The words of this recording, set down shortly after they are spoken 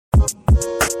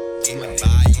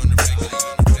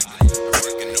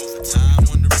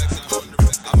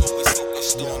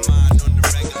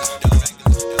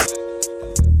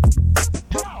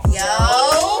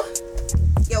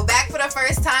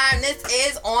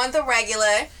On the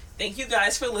regular. Thank you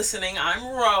guys for listening. I'm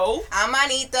Ro. I'm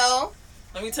Manito.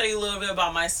 Let me tell you a little bit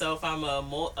about myself. I'm a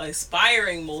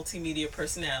aspiring multimedia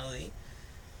personality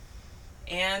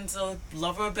and a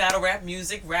lover of battle rap,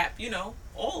 music, rap,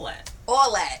 all that.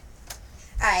 All that.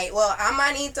 Alright, well, I'm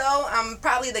Manito. I'm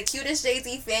probably the cutest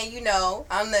Jay-Z fan you know.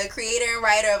 I'm the creator and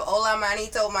writer of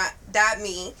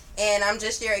HolaManito.me, and I'm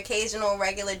just your occasional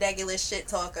regular shit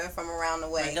talker from around the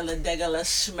way. Regular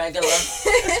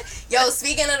schmegula. Yo,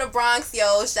 speaking of the Bronx,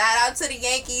 shout out to the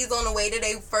Yankees on the way to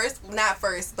their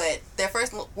their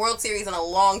first World Series in a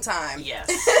long time. Yes.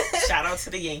 Shout out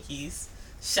to the Yankees.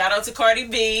 Shout out to Cardi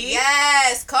B.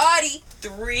 Yes, Cardi.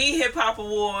 3 hip-hop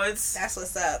awards. That's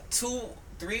what's up.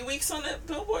 3 weeks on the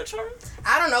Billboard chart?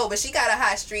 I don't know, but she got a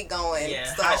hot streak going. Yeah,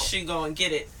 so hot streak going.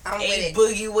 Get it. I'm with it.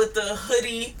 Boogie with the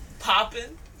hoodie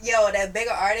popping. Yo, that bigger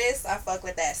artist, I fuck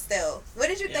with that still. What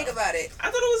did you think about it?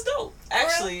 I thought it was dope.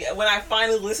 Actually, when I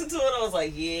finally listened to it, I was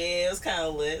like, yeah, it was kind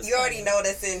of lit. You already know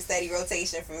that's in steady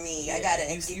rotation for me. Yeah, I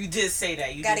gotta. You did say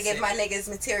that. You gotta give my niggas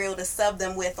material to sub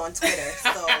them with on Twitter.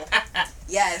 So,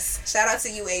 yes, shout out to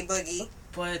you, A Boogie.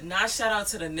 But not shout out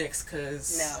to the Knicks,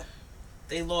 cause no.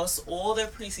 They lost all their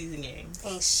preseason games.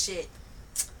 Ain't shit.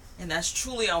 And that's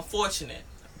truly unfortunate.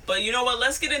 But you know what?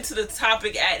 Let's get into the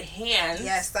topic at hand.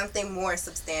 Yes, something more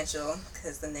substantial,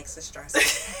 because the Knicks are stressful.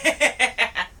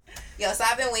 Yo, so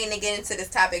I've been waiting to get into this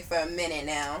topic for a minute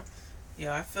now.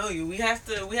 Yeah, I feel you. We have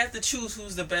to choose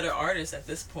who's the better artist at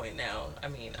this point now. I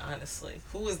mean, honestly.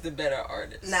 Who is the better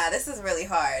artist? Nah, this is really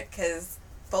hard, because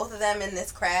both of them in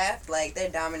this craft, they're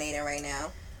dominating right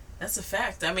now. That's a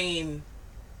fact. I mean,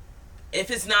 if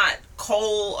it's not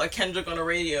Cole or Kendrick on the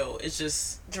radio, it's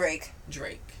just Drake.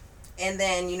 And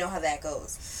then you know how that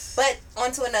goes. But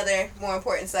on to another more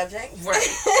important subject. Right.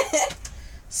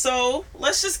 So,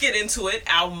 let's just get into it,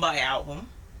 album by album.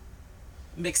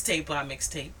 Mixtape by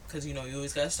mixtape. Because, you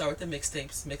always got to start with the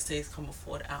mixtapes. Mixtapes come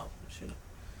before the albums,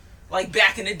 Like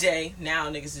back in the day,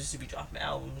 now niggas used to be dropping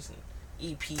albums and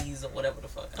EPs or whatever the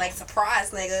fuck. Like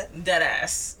surprise, nigga. Dead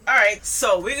ass. Alright,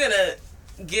 so we're gonna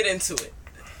get into it.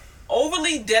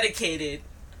 Overly Dedicated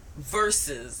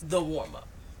versus The Warm-Up.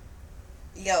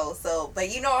 Yo, but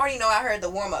already know I heard The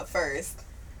Warm-Up first.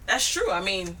 That's true. I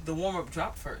mean, The Warm-Up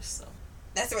dropped first, so.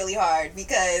 That's really hard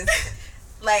because,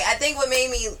 I think what made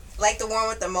me like The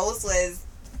Warm-Up the most was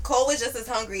Cole was just as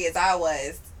hungry as I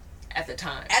was. At the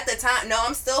time. No,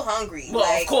 I'm still hungry. Well,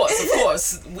 of course.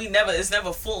 It's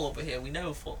never full over here. We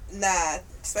never full. Nah,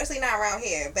 especially not around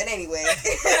here. But anyway.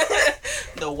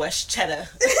 The West Cheddar.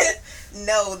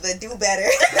 No, the Do Better.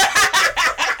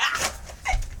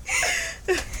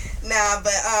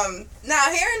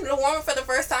 Hearing The Warm-Up for the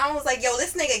first time, I was like, yo,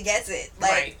 this nigga gets it.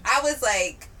 Right. I was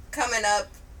coming up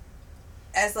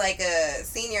as a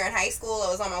senior in high school. I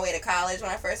was on my way to college when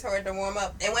I first heard The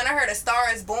Warm-Up. And when I heard A Star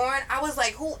Is Born, I was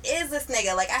like, who is this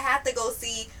nigga? I have to go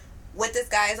see what this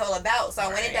guy is all about. So I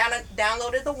went and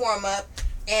downloaded The Warm-Up.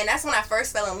 And that's when I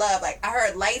first fell in love. I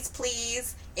heard Lights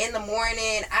Please, In the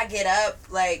Morning, I Get Up.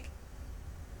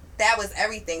 That was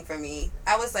everything for me.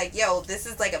 I was like, yo, this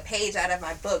is a page out of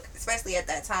my book, especially at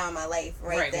that time in my life.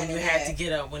 Right then when you and had to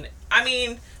get up. When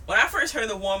I first heard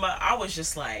The Warm-Up, I was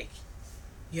just like,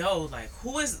 yo,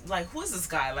 who is this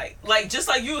guy? Just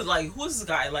like you, who is this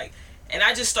guy? And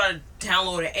I just started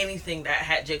downloading anything that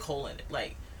had J. Cole in it.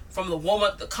 From The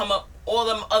Warm-Up, The Come Up, all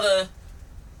them other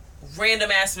random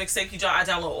ass mixtape he dropped,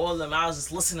 I download all of them. I was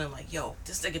just listening yo,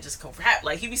 this nigga just can rap.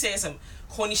 He be saying some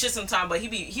corny shit sometimes, but he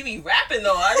be rapping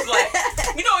though. I was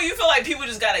you feel like people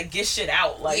just gotta get shit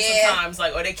out sometimes,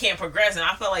 or they can't progress, and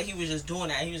I felt like he was just doing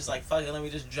that. He was just like, fuck it, let me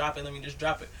just drop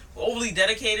it. But Overly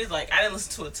Dedicated, I didn't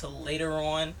listen to it till later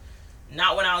on.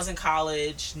 Not when I was in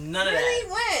college. None of that.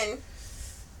 Really?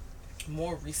 When?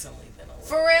 More recently than a little.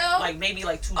 For real? Maybe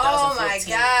 2014. Oh my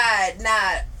god.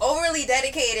 Nah. Overly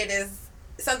Dedicated is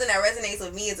something that resonates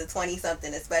with me as a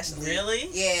 20-something, especially. Really?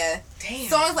 Yeah. Damn.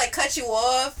 Songs like Cut You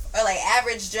Off or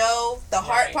Average Joe, The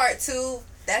Heart Part 2,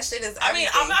 that shit is everything.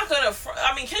 I'm not gonna.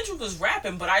 Kendrick was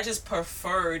rapping, but I just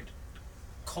preferred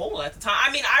Cole at the time.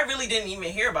 I really didn't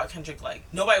even hear about Kendrick.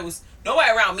 Nobody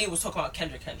around me was talking about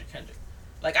Kendrick.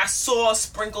 I saw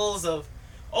sprinkles of,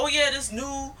 oh yeah, this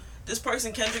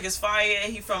person Kendrick is fire.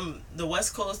 He from the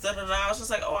West Coast. Da da da. I was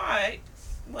just like, oh, alright,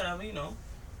 whatever,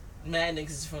 Mad niggas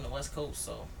is from the West Coast,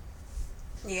 so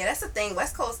Yeah, that's the thing.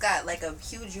 West Coast got like a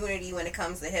huge unity when it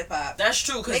comes to hip hop. That's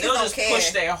true, because they'll just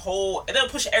they'll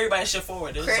push everybody's shit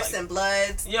forward. Crips and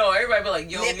Bloods. Yo, everybody be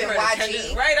like, yo, Nip you and heard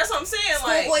YG. Right, that's what I'm saying.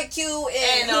 Schoolboy Q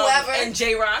and whoever. And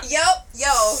J-Rock. Yup,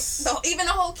 yo. Even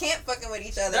the whole camp fucking with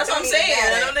each other. That's what I'm saying.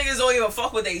 And them niggas don't even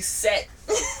fuck with they set.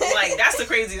 Like, that's the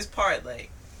craziest part. Like,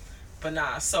 but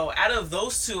nah, so out of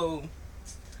those two,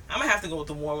 I'm gonna have to go with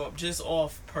the warm up just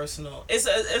off personal. It's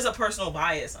a personal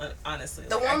bias, honestly.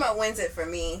 The warm up wins it for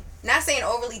me. Not saying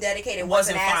overly dedicated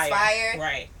wasn't as fire.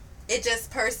 Right. It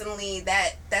just personally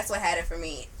that's what had it for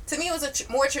me. To me, it was a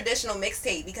more traditional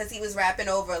mixtape because he was rapping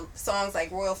over songs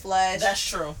like Royal Flush. That's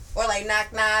true. Or like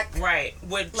Knock Knock. Right.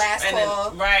 Last Call.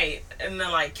 Then, right. And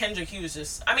then like Kendrick, he was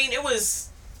just. I mean, it was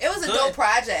a dope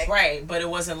project. Right, but it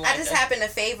wasn't like. I just happened to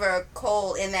favor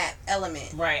Cole in that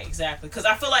element. Right. Exactly. Because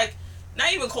I feel like.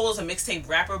 Not even Cole is a mixtape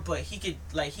rapper, but he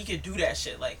could do that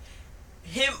shit. Like,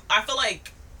 him, I feel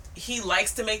like he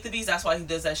likes to make the beats, that's why he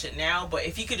does that shit now, but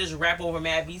if he could just rap over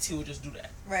mad beats, he would just do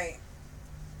that. Right.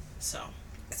 So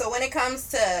when it comes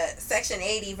to Section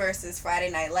 80 versus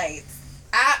Friday Night Lights,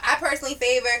 I personally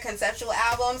favor conceptual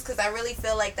albums because I really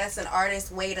feel like that's an artist's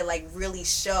way to, like, really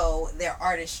show their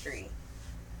artistry.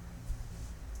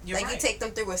 You're right. You take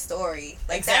them through a story.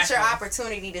 Like, exactly. That's your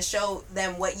opportunity to show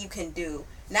them what you can do.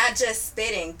 Not just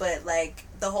spitting, but, like,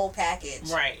 the whole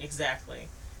package. Right, exactly.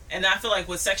 And I feel like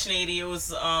with Section 80, it was,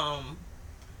 some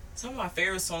of my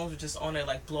favorite songs were just on there,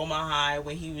 like Blow My High,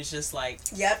 when he was just like...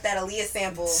 Yep, that Aaliyah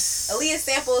sample. Aaliyah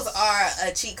samples are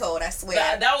a cheat code, I swear.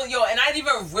 That was, yo, and I didn't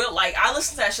even I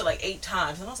listened to that shit like 8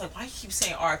 times, and I was like, why you keep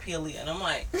saying R.I.P. Aaliyah? And I'm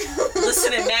like,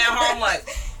 listening mad hard, I'm like,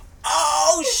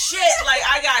 oh, shit! Like,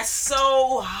 I got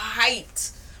so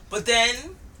hyped. But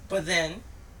then...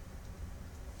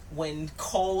 when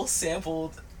Cole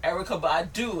sampled Erykah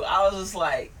Badu, I was just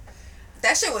like...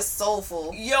 That shit was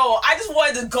soulful. Yo, I just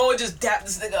wanted to go and just dap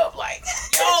this nigga up. Like,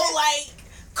 yo, like,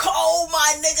 Cole,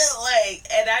 my nigga. Like,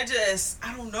 and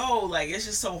I don't know. Like, it's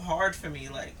just so hard for me.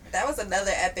 Like... That was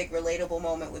another epic, relatable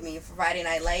moment with me for Friday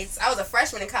Night Lights. I was a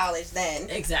freshman in college then.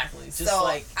 Exactly. Just so,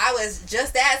 like... I was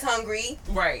just as hungry.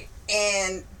 Right.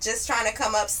 And just trying to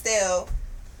come up still.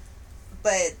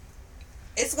 But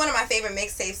it's one of my favorite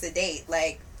mixtapes to date.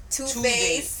 Like...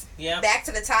 Two-Face, yep. Back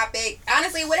to the Topic.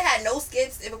 Honestly, it would have had no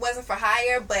skits if it wasn't for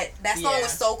Hire, but that song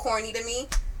was so corny to me.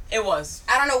 It was.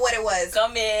 I don't know what it was.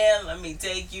 Come in, let me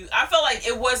take you. I felt like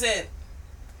it wasn't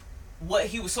what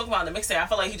he was talking about in the mixtape. I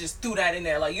felt like he just threw that in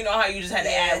there. Like, you know how you just had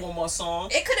to add one more song?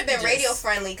 It could have been radio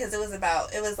friendly because it was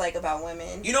about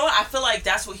women. You know what? I feel like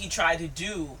that's what he tried to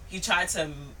do. He tried to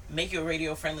make it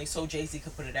radio friendly so Jay-Z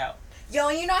could put it out. Yo,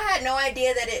 and you know, I had no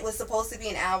idea that it was supposed to be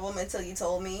an album until you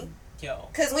told me. Yo.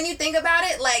 Because when you think about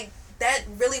it, like, that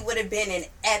really would have been an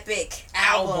epic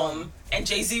album. And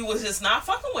Jay-Z was just not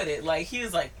fucking with it. Like, he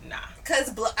was like, nah.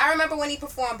 Because I remember when he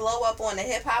performed Blow Up on the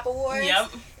Hip Hop Awards. Yep.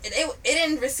 It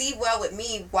didn't receive well with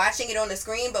me watching it on the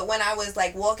screen, but when I was,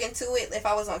 like, walking to it, if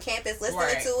I was on campus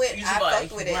listening to it, I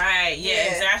fucked with it. Right,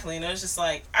 yeah, exactly. And it was just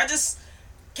like, I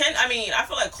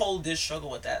feel like Cole did struggle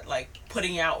with that, like,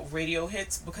 putting out radio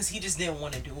hits because he just didn't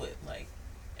want to do it. Like,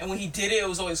 and when he did it, it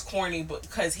was always corny, but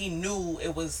because he knew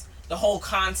it was the whole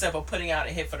concept of putting out a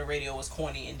hit for the radio was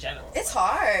corny in general. It's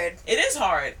hard. It is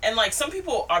hard. And, like, some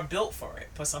people are built for it,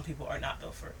 but some people are not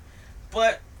built for it.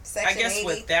 But I guess 80.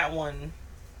 With that one,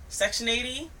 Section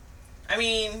 80, I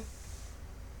mean,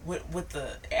 with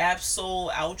the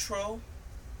Ab-Soul outro,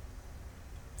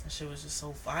 that shit was just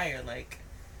so fire. Like,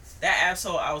 that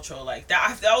Ab-Soul outro, like,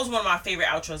 that was one of my favorite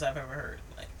outros I've ever heard.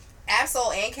 Like,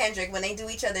 Ab-Soul and Kendrick, when they do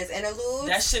each other's interludes,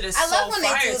 that shit is so fire. I love when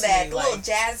they do that, the little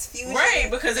jazz fusion. Right,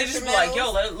 because they just be like,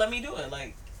 yo, let me do it.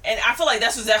 Like, and I feel like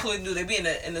that's exactly what they do. They be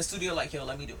in the studio like, yo,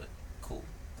 let me do it. Cool.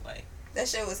 Like, that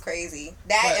shit was crazy.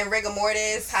 That and Rigor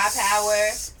Mortis, High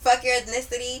Power, Fuck Your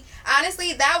Ethnicity.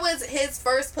 Honestly, that was his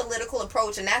first political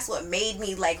approach, and that's what made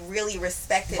me, like, really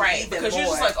respect him even more. Because you're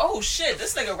just like, oh shit,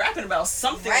 this nigga rapping about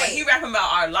something. Right. Like, he rapping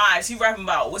about our lives. He rapping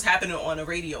about what's happening on the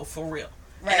radio for real.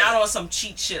 Right. And not on some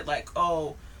cheat shit like,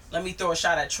 oh, let me throw a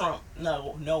shot at Trump.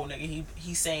 No, nigga.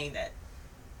 He's saying that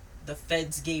the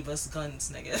feds gave us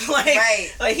guns, nigga.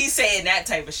 Like he's saying that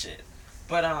type of shit.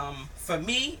 But for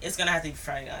me, it's gonna have to be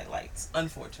Friday Night Lights,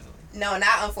 unfortunately. No,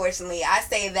 not unfortunately. I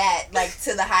say that, like,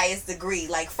 to the highest degree.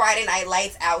 Like, Friday Night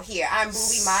Lights out here. I'm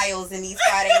Boobie Miles in these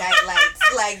Friday Night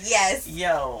Lights. Like, yes.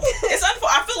 Yo. It's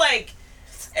I feel like,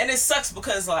 and it sucks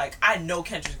because, like, I know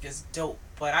Kendrick is dope,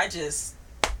 but I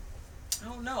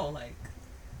don't know, like,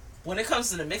 when it comes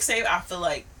to the mixtape, I feel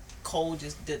like Cole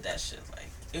just did that shit. Like,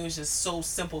 it was just so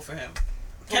simple for him.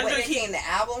 But when it came to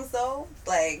albums, though,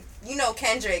 like, you know,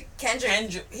 Kendrick,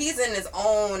 he's in his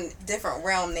own different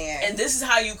realm there. And this is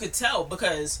how you could tell,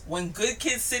 because when Good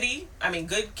Kid,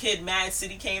 Mad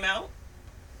City came out,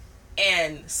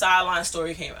 and Sideline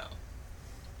Story came out,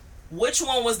 which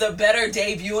one was the better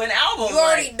debuting album? You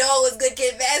already know it's Good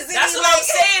Kid, Mad City. That's what I'm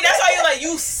saying. That's how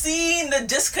you seen the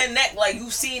disconnect. Like, you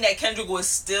seen that Kendrick was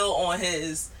still on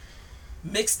his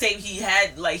mixtape.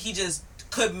 He just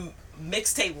couldn't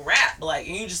mixtape rap, like,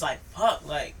 and you just like, fuck,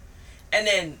 like, and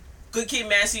then Good Kid,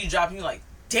 Mad City dropped, and you're like,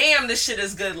 damn, this shit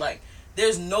is good. Like,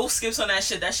 there's no skips on that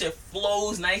shit. That shit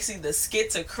flows nicely. The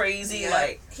skits are crazy. Yeah.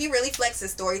 Like, he really flexed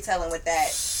his storytelling with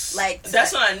that. Like,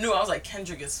 that's when I knew. I was like,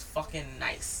 Kendrick is fucking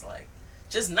nice. Like,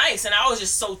 just nice. And I was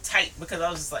just so tight because I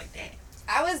was just like, damn.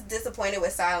 I was disappointed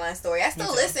with Sideline Story. I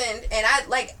still listened, and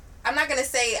I'm not gonna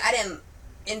say I didn't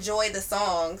enjoy the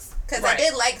songs, because I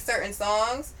did like certain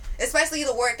songs, especially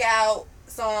the workout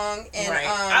song. And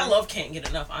I love Can't Get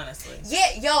Enough, honestly.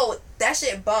 Yeah, yo, that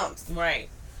shit bumps. Right.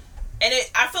 And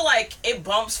I feel like it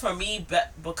bumps for me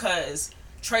because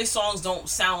Trey Songz don't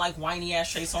sound like whiny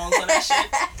ass Trey Songz on that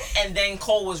shit. And then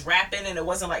Cole was rapping, and it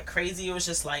wasn't like crazy. It was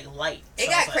just like light. It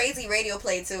got crazy radio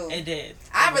play too. It did.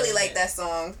 I really liked that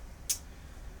song.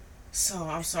 So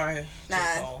I'm sorry, J.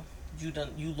 Cole.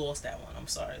 You lost that one. I'm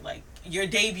sorry. Like, your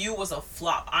debut was a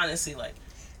flop, honestly. Like,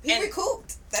 he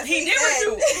recouped. That's he did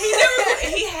recoup.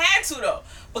 He had to, though,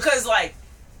 because like,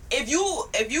 if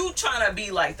you trying to be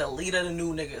like the leader of the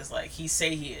new niggas, like he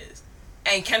say he is,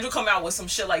 and Kendrick come out with some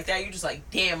shit like that, you just like,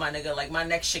 damn, my nigga, like, my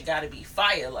next shit gotta be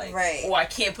fire, like, or I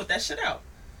can't put that shit out.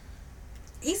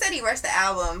 He said he rushed the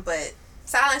album, but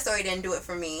Silent Story didn't do it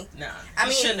for me. Nah, I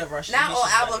mean, shouldn't have rushed it. Not all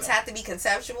albums have to be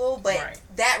conceptual, but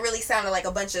that really sounded like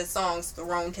a bunch of songs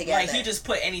thrown together. Like, he just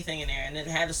put anything in there, and then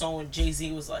had a song with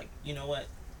Jay-Z was like, you know what,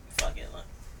 fuck it, like,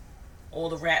 all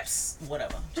the raps,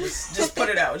 whatever, just put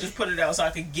it out, so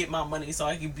I could get my money, so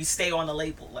I could stay on the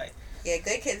label, like. Yeah,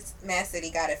 Good Kid, Mad City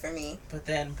got it for me. But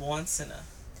then Born Sinner.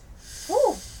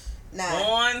 Woo! Nah.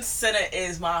 Born Sinner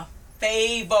is my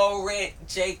favorite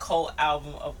J. Cole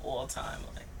album of all time.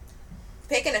 Like,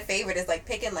 picking a favorite is like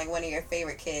picking like one of your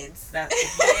favorite kids.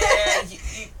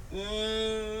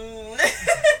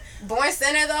 Born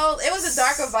Sinner, though, it was a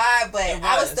darker vibe, but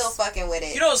I was still fucking with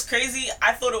it. You know what's crazy?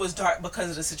 I thought it was dark because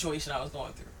of the situation I was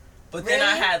going through. But then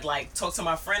I had, like, talked to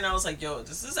my friend, and I was like, yo,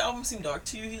 does this album seem dark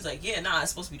to you? He's like, yeah, nah, it's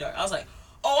supposed to be dark. I was like,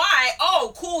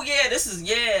 cool, yeah, this is,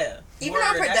 yeah. Even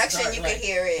on production, you could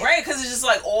hear it. Right, because it's just,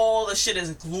 like, all the shit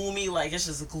is gloomy, like, it's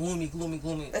just gloomy. But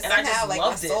and somehow, I just like,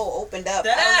 loved my soul opened up.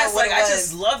 I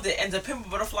just loved it. And The Pimp a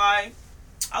Butterfly,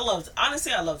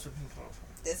 honestly, I loved The Pimp a Butterfly.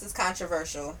 This is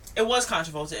controversial. It was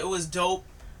controversial. It was dope.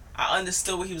 I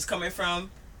understood where he was coming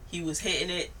from. He was hitting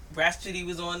it. Rhapsody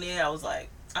was on there. I was like,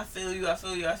 I feel you,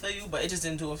 but it just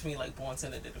didn't do it for me like Born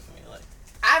Sinner did it for me. Like,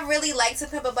 I really liked To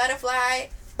Pimp a Butterfly,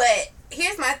 but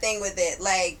here's my thing with it.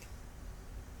 Like,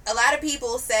 a lot of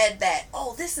people said that,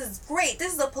 oh, this is great.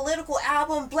 This is a political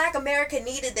album. Black America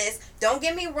needed this. Don't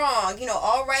get me wrong. You know,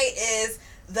 All Right is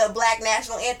the Black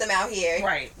national anthem out here.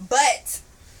 Right. But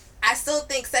I still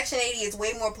think Section 80 is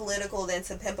way more political than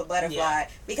To Pimp a Butterfly,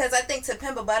 because I think To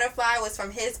Pimp a Butterfly was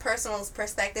from his personal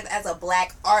perspective as a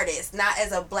black artist, not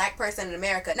as a black person in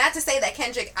America. Not to say that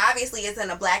Kendrick obviously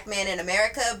isn't a black man in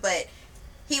America, but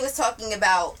he was talking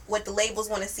about what the labels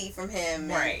want to see from him.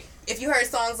 Right. If you heard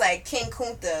songs like King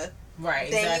Kunta,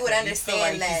 right, then you would understand you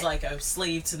feel like that he's like a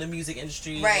slave to the music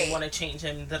industry. Right. They want to change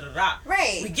him. Da da da.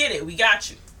 Right. We get it. We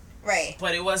got you. Right.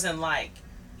 But it wasn't like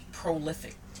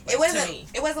prolific. Like,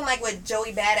 it wasn't like what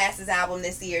Joey Badass's album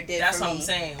this year did. That's for what me. I'm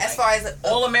saying. As far as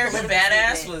All American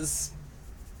Badass was.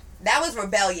 That was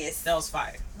rebellious. That was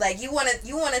fire. Like, you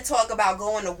wanna talk about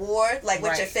going to war, like,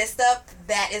 with your fist up.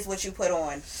 That is what you put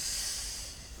on.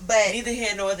 But neither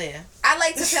here nor there. I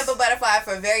like To Pimp a Butterfly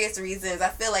for various reasons. I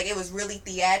feel like it was really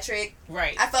theatric.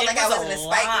 Right. I felt like I was in a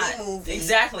Spike Lee movie.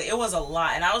 Exactly. It was a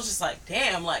lot, and I was just like,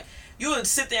 damn, like. You would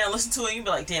sit there and listen to it, and you'd be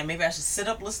like, damn, maybe I should sit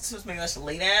up, listen to this, maybe I should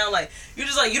lay down. Like, you're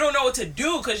just like, you don't know what to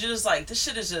do, because you're just like, this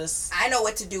shit is just... I know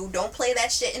what to do. Don't play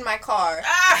that shit in my car.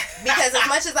 Because as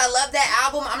much as I love that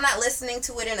album, I'm not listening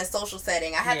to it in a social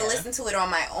setting. I have to listen to it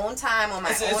on my own time, on my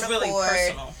own accord. Really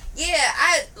personal. Yeah,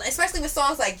 especially with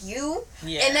songs like You.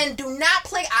 Yeah. And then Do Not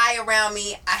Play I Around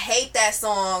Me. I hate that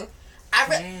song.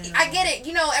 I get it.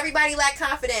 You know, everybody lack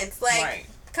confidence. Like,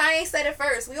 Kanye said it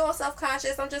first. We all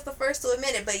self-conscious. I'm just the first to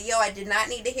admit it. But, yo, I did not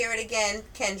need to hear it again,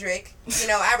 Kendrick. You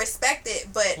know, I respect it,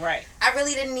 but I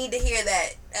really didn't need to hear that.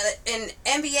 And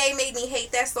NBA made me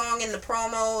hate that song in the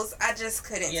promos. I just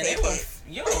couldn't take it.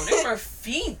 Yo, they were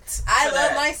feet. I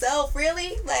love myself, really?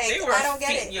 Like, I don't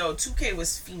get it. Yo, 2K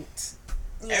was feet.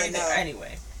 Yeah, no.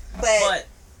 Anyway. But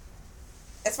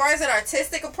as far as an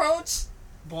artistic approach,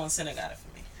 Born Sinner got it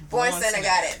for me. Born Sinner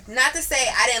got it. Not to say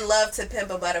I didn't love To Pimp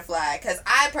a Butterfly, because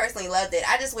I personally loved it.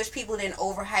 I just wish people didn't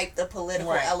overhype the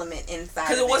political element inside.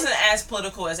 Because it wasn't as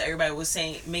political as everybody was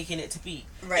saying, making it to be.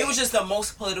 Right. It was just the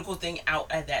most political thing out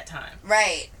at that time.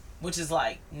 Right. Which is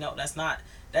like, no, that's not.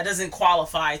 That doesn't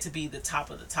qualify to be the top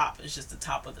of the top. It's just the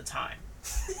top of the time.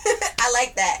 I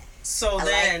like that. So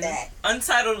then,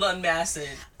 Untitled Unmastered.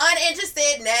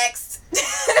 Uninterested, next.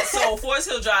 So Forest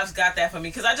Hill Drive's got that for me,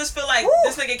 because I just feel like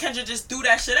this nigga Kendrick just threw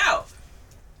that shit out.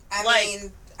 I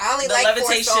mean, I only like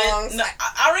Levitation, 4 songs. No,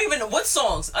 I don't even know what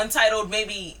songs. Untitled,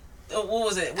 maybe, what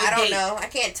was it? I don't know. I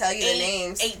can't tell you the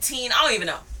names. 18, I don't even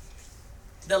know.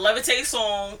 The Levitate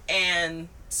song, and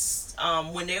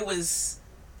when they was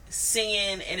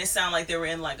singing and it sounded like they were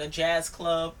in like a jazz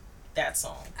club, that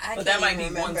song. But that might be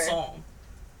one song.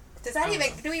 Does that even,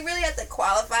 do we really have to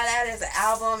qualify that as an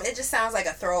album? It just sounds like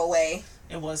a throwaway.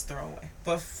 It was throwaway.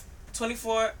 But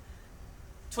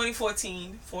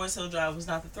 2014, Forest Hill Drive was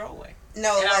not the throwaway.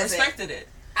 No, it wasn't. I respected it.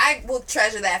 I will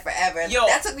treasure that forever. Yo,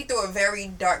 that took me through a very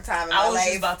dark time in my life. I was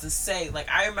just about to say, like,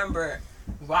 I remember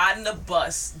riding the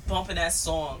bus, bumping that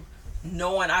song,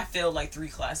 knowing I failed like 3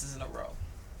 classes in a row.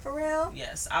 For real?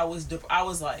 Yes. I was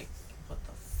like,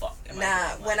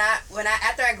 when I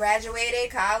after I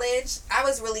graduated college, I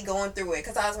was really going through it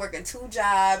because I was working 2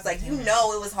 jobs. Like, you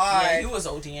know, it was hard. Yeah, you was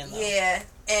ODing though. Yeah,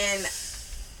 and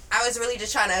I was really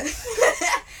just trying to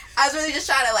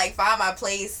like find my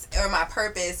place or my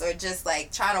purpose, or just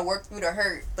like trying to work through the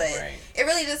hurt. But it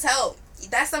really just helped.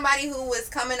 That's somebody who was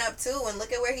coming up too, and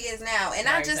look at where he is now. And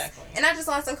not just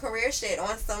on some career shit,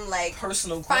 on some like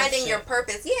personal growth finding your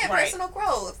purpose. Yeah, personal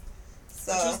growth.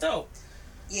 So, which was dope.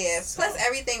 Yeah, plus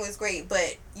everything was great,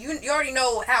 but you already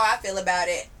know how I feel about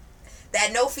it.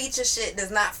 That no feature shit does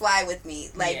not fly with me.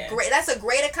 Like, great, that's a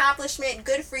great accomplishment.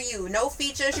 Good for you. No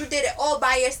features. You did it all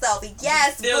by yourself.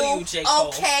 Yes, boo. J. Cole.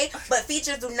 Okay, but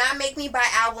features do not make me buy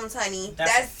albums, honey.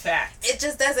 That's a fact. It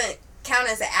just doesn't count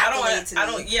as an accolade to me.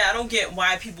 I don't get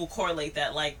why people correlate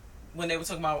that. Like, when they were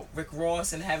talking about Rick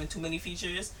Ross and having too many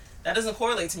features, that doesn't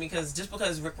correlate to me, because just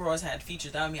because Rick Ross had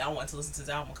features, that doesn't mean I want to listen to his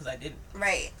album, because I didn't.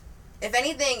 Right. If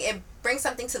anything, it brings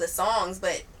something to the songs,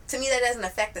 but to me that doesn't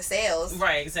affect the sales.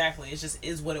 Right, exactly. It just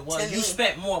is what it was. You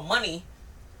spent more money,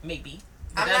 maybe.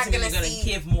 I'm not gonna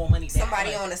give more money back.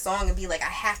 Somebody on a song and be like, I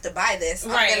have to buy this.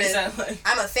 Exactly.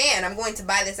 I'm a fan. I'm going to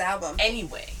buy this album.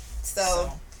 Anyway.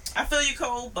 So I feel you,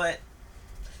 Cole, but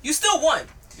you still won.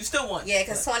 Yeah,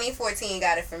 because 2014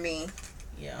 got it for me.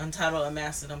 Yeah, Untitled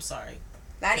Unmastered, I'm sorry.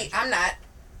 I'm not.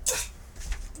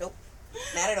 Nope.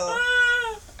 Not at all.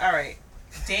 Alright.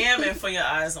 Damn, and For Your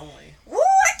Eyes Only. Woo,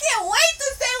 I can't wait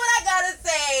to say what I gotta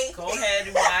say. Go ahead.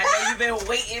 I know you've been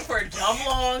waiting for dumb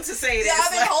long to say this. Yeah,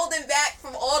 I've been holding back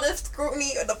from all the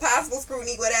scrutiny, or the possible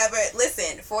scrutiny, whatever.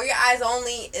 Listen, For Your Eyes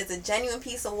Only is a genuine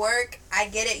piece of work. I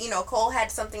get it. You know, Cole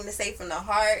had something to say from the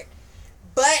heart.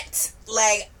 But,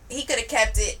 like, he could have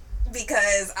kept it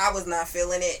because I was not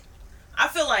feeling it. I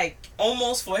feel like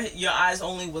almost For Your Eyes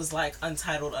Only was like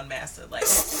Untitled Unmastered. Like,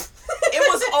 it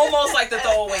was almost like the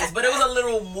throwaways, but it was a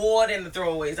little more than the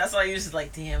throwaways. That's why you're just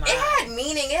like, damn. It had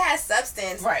meaning. It had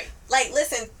substance. Right. Like,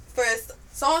 listen, for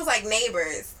songs like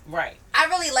Neighbors. Right. I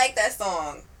really like that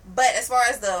song. But as far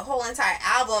as the whole entire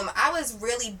album, I was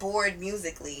really bored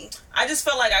musically. I just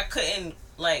felt like I couldn't,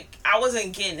 like, I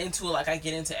wasn't getting into it like I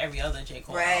get into every other J.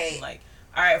 Cole album. Like,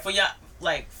 alright, For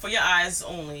Your Eyes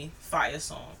Only, fire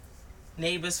song.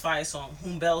 Neighbors, fire song.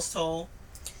 Whom Bells Toll.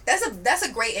 That's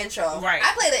a great intro. Right.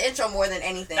 I play the intro more than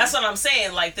anything. That's what I'm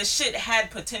saying. Like, the shit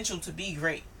had potential to be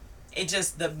great. It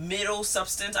just, the middle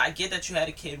substance, I get that you had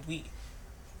a kid.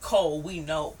 Cole, we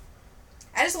know.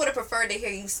 I just would have preferred to hear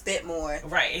you spit more.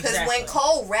 Right, exactly. Because when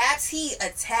Cole raps, he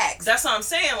attacks. That's what I'm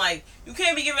saying. Like, you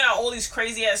can't be giving out all these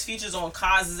crazy ass features on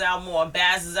Kaz's album or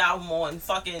Baz's album or on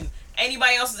fucking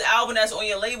anybody else's album that's on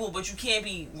your label, but you can't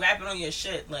be rapping on your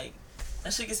shit. Like,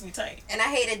 that shit gets me tight. And I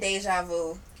hated Deja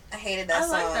Vu. I hated that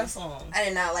song. I like that song. I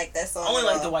did not like that song. I only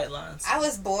like the white lines. I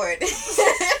was bored.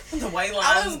 The white line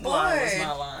I was bored. Was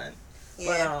my line. Yeah.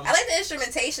 But, I like the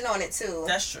instrumentation on it too.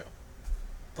 That's true.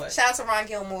 But shout out to Ron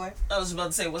Gilmore. I was about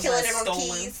to say, was Killing that it on stolen?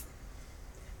 keys.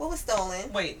 What was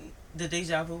stolen? Wait, the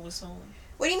Deja Vu was stolen?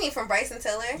 What do you mean, from Bryson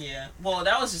Tiller? Yeah. Well,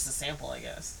 that was just a sample, I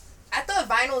guess. I thought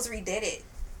Vinyls redid it.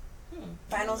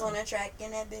 Vinyls on that track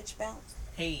and that bitch bounce.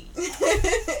 Hey.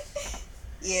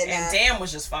 Yeah, and Damn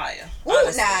was just fire. Ooh,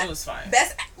 honestly, it was fire.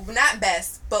 Not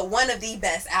best, but one of the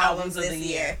best albums this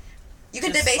year. You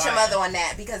can debate your mother on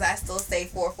that, because I still say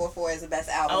 444 is the best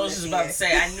album. I was just about to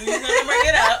say, I knew you were gonna bring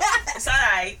it up. It's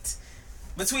alright.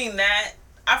 Between that,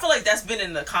 I feel like that's been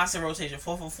in the constant rotation.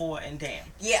 444 and Damn.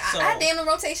 Yeah, so, I had Damn in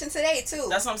rotation today too.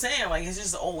 That's what I'm saying. Like, it's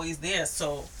just always there.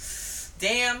 So,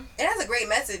 Damn. It has a great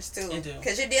message too. It do.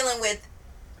 Because you're dealing with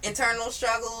internal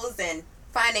struggles and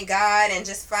finding God and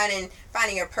just finding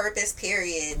your purpose.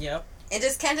 Period. Yep. And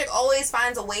just Kendrick always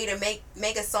finds a way to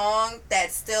make a song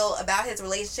that's still about his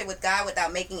relationship with God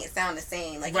without making it sound the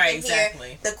same. Like, you can hear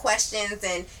the questions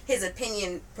and his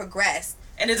opinion progress.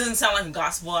 And it doesn't sound like a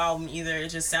gospel album either. It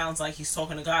just sounds like he's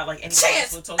talking to God, like any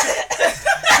Chance would talk to.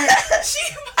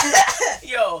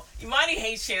 Yo, Imani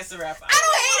hates Chance the Rapper. I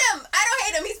don't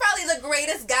hate him. He's probably the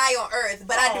greatest guy on earth,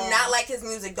 but I do not like his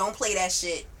music. Don't play that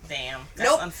shit. Damn.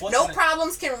 No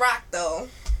Problems can rock though.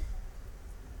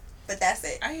 But that's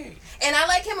it. I hear you. And I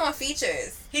like him on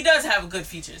features. He does have good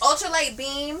features. Ultralight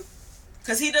Beam.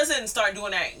 Because he doesn't start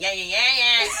doing that yeah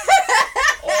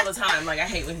all the time. Like, I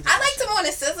hate when he does I liked him on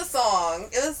his SZA song.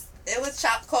 It was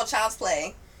called Child's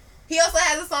Play. He also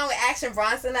has a song with Action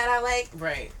Bronson that I like.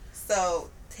 Right. So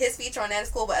his feature on that is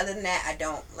cool, but other than that, I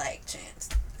don't like Chance.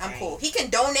 I'm cool. He can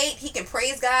donate. He can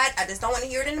praise God. I just don't want to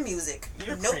hear it in the music.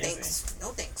 You're no crazy. thanks. No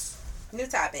thanks. New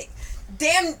topic.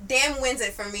 Damn wins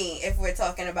it for me if we're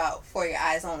talking about For Your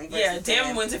Eyes Only. Yeah,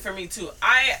 Damn wins it for me too.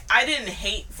 I didn't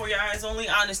hate For Your Eyes Only.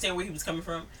 I understand where he was coming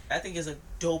from. I think it's a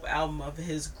dope album of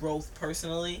his growth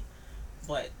personally,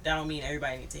 but that don't mean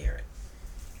everybody needs to hear it.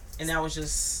 And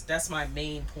that's my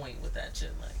main point with that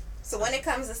shit. Like, so when it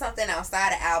comes to something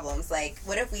outside of albums, like,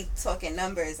 what if we talking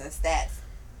numbers and stats?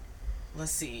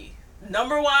 Let's see.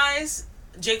 Number wise,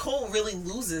 J. Cole really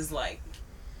loses. Like,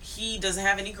 he doesn't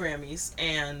have any Grammys,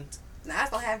 and Nas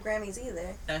don't have Grammys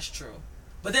either. that's true.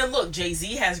 But then look,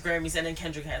 Jay-Z has Grammys, and then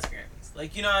Kendrick has Grammys.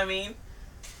 Like, you know what I mean?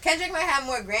 Kendrick might have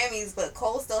more Grammys, but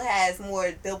Cole still has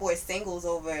more Billboard singles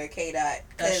over K-Dot.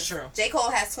 That's true. J.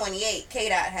 Cole has 28,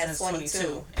 K-Dot has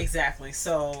 22. Exactly.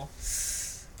 So,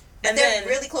 and they're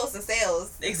really close in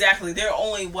sales. Exactly. They're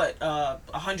only,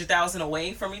 100,000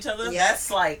 away from each other? Yep.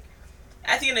 That's like,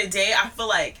 at the end of the day, I feel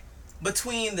like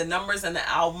between the numbers and the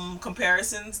album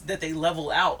comparisons that they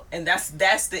level out, and that's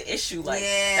the issue. Like,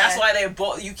 that's why they're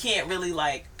both. You can't really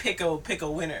like pick a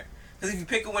winner, because if you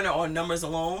pick a winner on numbers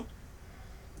alone,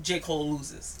 J. Cole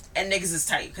loses, and niggas is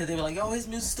tight because they were like, "Yo, his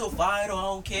music's still fire. Though I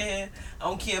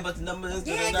don't care about the numbers."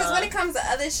 Yeah, because when it comes to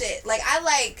other shit, like I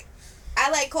like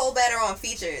Cole better on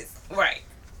features. Right.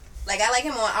 Like, I like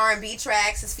him on R&B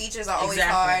tracks. His features are always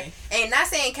hard. And not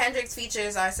saying Kendrick's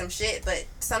features are some shit, but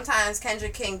sometimes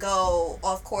Kendrick can go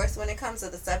off course when it comes to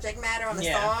the subject matter on the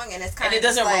song. And it's kind of, and it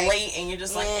doesn't relate, and you're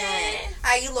just like,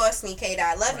 you lost me, K-Dot.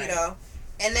 I love you, though.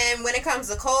 And then when it comes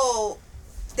to Cole,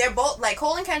 they're both, like,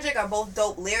 Cole and Kendrick are both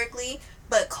dope lyrically,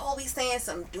 but Cole be saying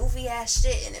some doofy ass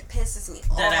shit, and it pisses me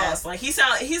off. That ass. Like, he's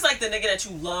like the nigga that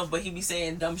you love, but he be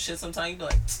saying dumb shit sometimes. You be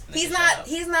like,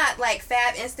 he's not like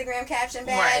Fab Instagram caption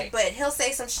bad, but he'll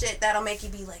say some shit that'll make you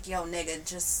be like, yo, nigga,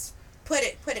 just put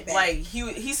it back. Like,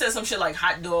 he said some shit like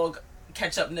hot dog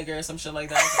ketchup nigga or some shit like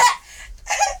that.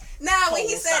 Nah, when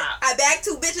he said, I bagged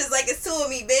 2 bitches like it's 2 of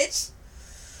me, bitch.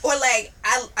 Or like,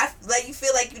 I like, you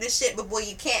feel like you the shit, but boy,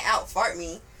 you can't out fart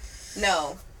me.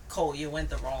 No. Cole, you went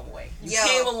the wrong way. You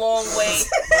came a long way,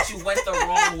 but you went the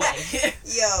wrong way.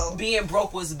 Yo. Being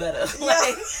broke was better.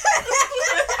 Like,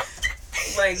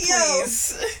 yo.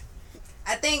 please.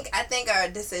 I think our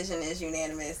decision is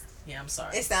unanimous. Yeah, I'm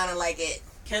sorry. It sounded like it.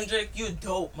 Kendrick, you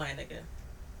dope, my nigga.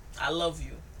 I love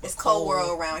you. It's Cole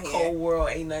World around here. Cole World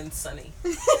ain't nothing sunny.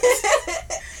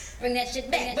 Bring that shit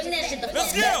back. Bring that shit the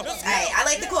Let's go. Alright, I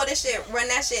like to call this shit Run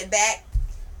That Shit Back.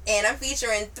 And I'm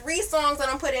featuring 3 songs that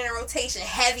I'm putting in rotation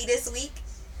heavy this week.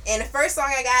 And the first song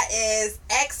I got is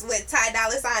X with Ty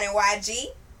Dolla $ign and YG.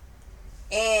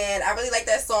 And I really like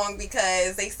that song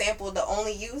because they sampled the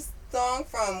Only You song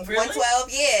from 112.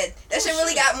 Yeah, that shit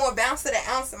really got more bounce to the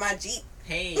ounce in my Jeep.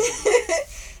 Hey.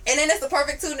 And then it's the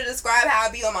perfect tune to describe how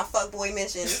I be on my fuckboy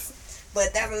missions.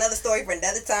 But that's another story for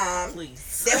another time.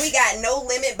 Please. Then we got No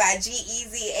Limit by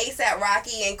G-Eazy, A$AP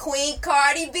Rocky, and Queen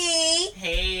Cardi B.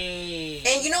 Hey.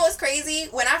 And you know what's crazy?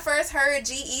 When I first heard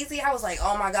G-Eazy, I was like,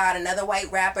 oh my god, another white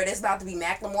rapper. This about to be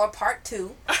Macklemore Part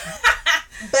 2.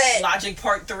 But Logic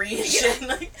Part 3 and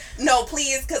shit. No,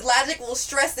 please, because Logic will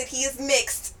stress that he is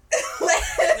mixed.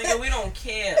 Nigga, we don't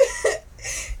care.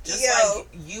 Just like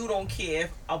you don't care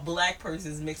if a black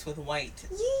person is mixed with white.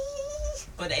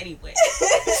 But anyway.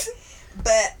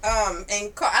 But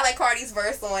and I like Cardi's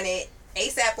verse on it.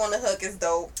 A$AP on the hook is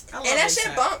dope, and that A$AP.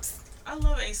 shit bumps. I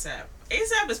love A$AP.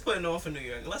 A$AP is putting on for New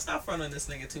York. Let's not front on this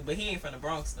nigga too, but he ain't from the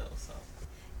Bronx though. So.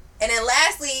 And then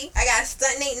lastly, I got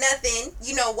Stuntin' Ain't Nothing.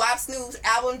 You know, WAP's new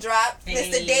album dropped. Hey.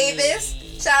 Mr. Davis.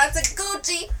 Shout out to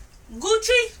Gucci.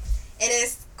 Gucci. And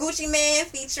it's Gucci Mane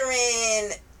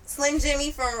featuring Slim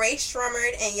Jimmy from Ray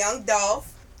Shremmerd and Young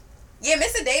Dolph. Yeah,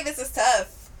 Mr. Davis is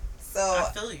tough. So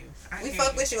I feel you. We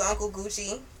fuck with you, Uncle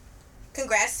Gucci.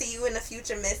 Congrats to you in the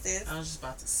future, missus. I was just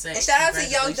about to say. And shout out to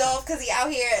Young Dolph because he out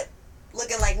here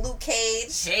looking like Luke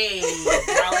Cage. Hey,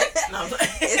 Alec. No,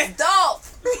 it's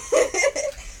Dolph.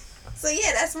 So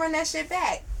yeah, let's run that shit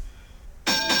back.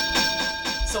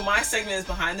 So my segment is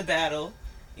Behind the Battle.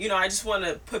 You know, I just want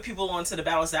to put people onto the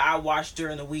battles that I watch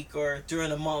during the week or during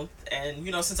the month. And,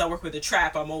 you know, since I work with the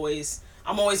trap, I'm always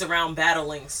around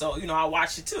battling. So, you know, I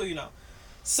watch it too, you know.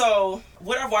 So,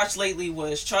 what I've watched lately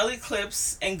was Charlie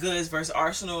Clips and Goods versus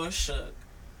Arsenal and Suge,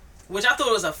 which I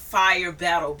thought was a fire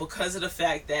battle because of the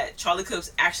fact that Charlie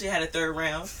Clips actually had a third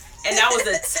round. And that was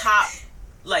the top,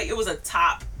 like, it was a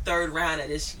top third round of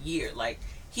this year. Like,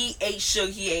 he ate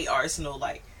Suge, he ate Arsenal,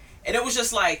 like, and it was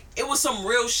just like, it was some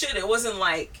real shit. It wasn't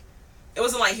like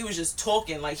he was just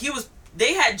talking. Like,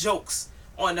 they had jokes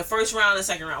on the first round and the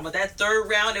second round, but that third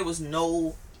round, it was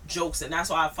no jokes, and that's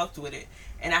why I fucked with it.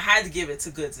 And I had to give it to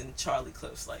Goods and Charlie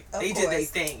Clips. Like, they did their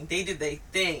thing. They did their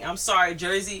thing. I'm sorry,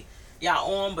 Jersey,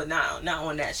 y'all on, but not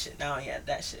on that shit. Not on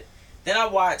that shit. Then I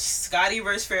watched Scotty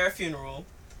vs. Farrah Funeral.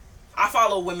 I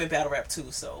follow women battle rap too,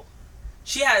 so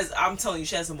I'm telling you,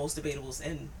 she has the most debatables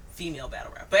in female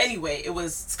battle rap. But anyway,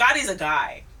 Scotty's a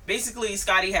guy. Basically,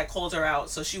 Scotty had called her out,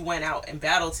 so she went out and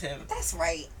battled him. That's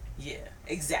right. Yeah,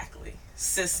 exactly.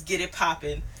 Sis, get it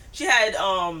poppin'. She had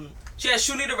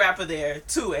Shuni the rapper there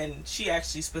too, and she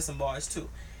actually spit some bars too.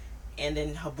 And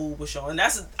then Haboob was showing. I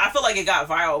feel like it got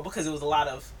viral because it was a lot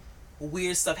of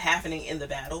weird stuff happening in the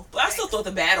battle. But I still thought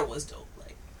the battle was dope.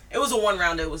 Like, it was a one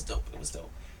rounder. It was dope.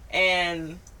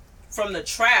 And from the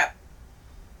trap,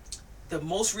 the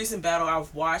most recent battle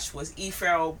I've watched was E.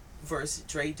 Farrell versus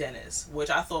Dre Dennis, which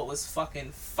I thought was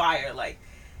fucking fire. Like,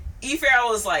 E. Farrell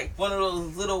was like one of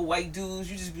those little white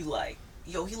dudes. You just be like,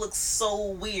 yo, he looks so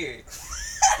weird.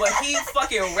 But he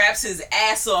fucking raps his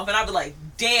ass off, and I'd be like,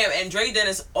 damn. And Dre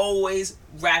Dennis always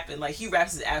rapping. Like, he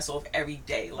raps his ass off every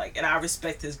day. Like, and I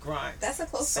respect his grind. That's a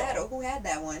close battle. Who had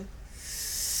that one?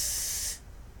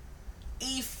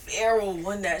 E. Farrell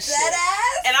won that shit.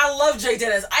 That ass? And I love Dre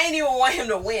Dennis. I didn't even want him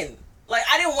to win. Like,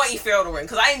 I didn't want E. Farrell to win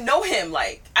because I didn't know him.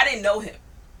 Like, I didn't know him.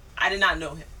 I did not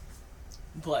know him.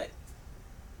 But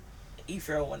E.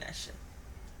 Farrell won that shit.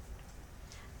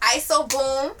 ISO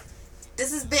Boom.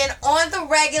 This has been On the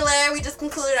Regular. We just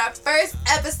concluded our first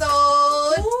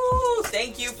episode. Woo!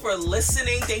 Thank you for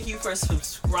listening. Thank you for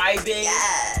subscribing.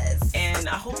 Yes. And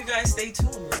I hope you guys stay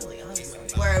tuned, really, honestly.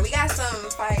 Word. We got some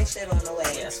fire shit on the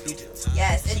way. Yes, we do.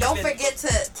 Yes. And don't forget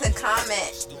to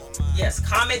comment. Yes,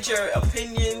 comment your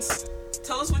opinions.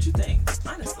 Tell us what you think,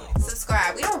 honestly.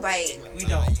 Subscribe. We don't bite. We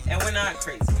don't. And we're not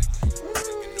crazy.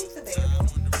 It's debatable.